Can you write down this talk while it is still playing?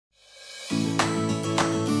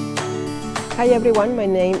Hi everyone, my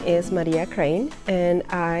name is Maria Crain and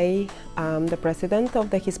I am the president of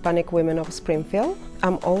the Hispanic Women of Springfield.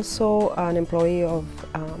 I'm also an employee of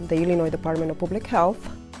the Illinois Department of Public Health.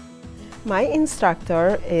 My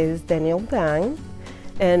instructor is Daniel Dang,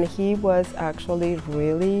 and he was actually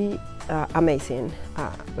really amazing.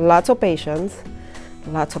 Lots of patience.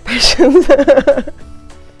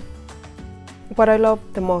 What I love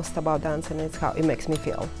the most about dancing is how it makes me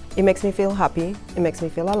feel. It makes me feel happy, it makes me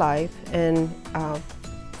feel alive, and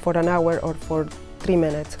for an hour or for 3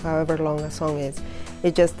 minutes, however long a song is,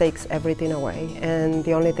 it just takes everything away. And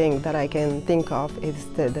the only thing that I can think of is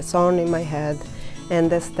the song in my head and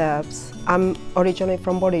the steps. I'm originally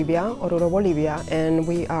from Bolivia, Oruro, Bolivia, and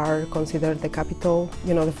we are considered the capital,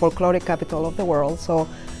 the folkloric capital of the world. So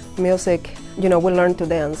music, we learn to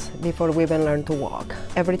dance before we even learn to walk.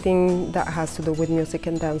 Everything that has to do with music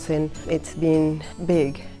and dancing, it's been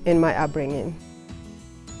big in my upbringing.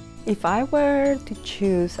 If I were to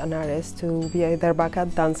choose an artist to be their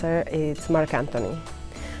backup dancer, it's Marc Anthony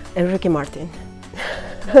and Ricky Martin.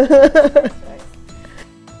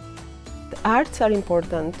 Arts are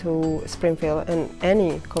important to Springfield and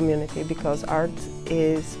any community because art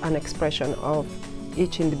is an expression of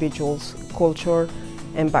each individual's culture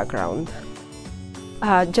and background.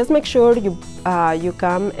 Just make sure you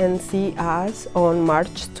come and see us on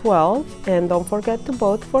March 12th, and don't forget to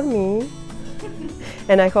vote for me.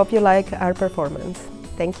 And I hope you like our performance.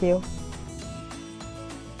 Thank you.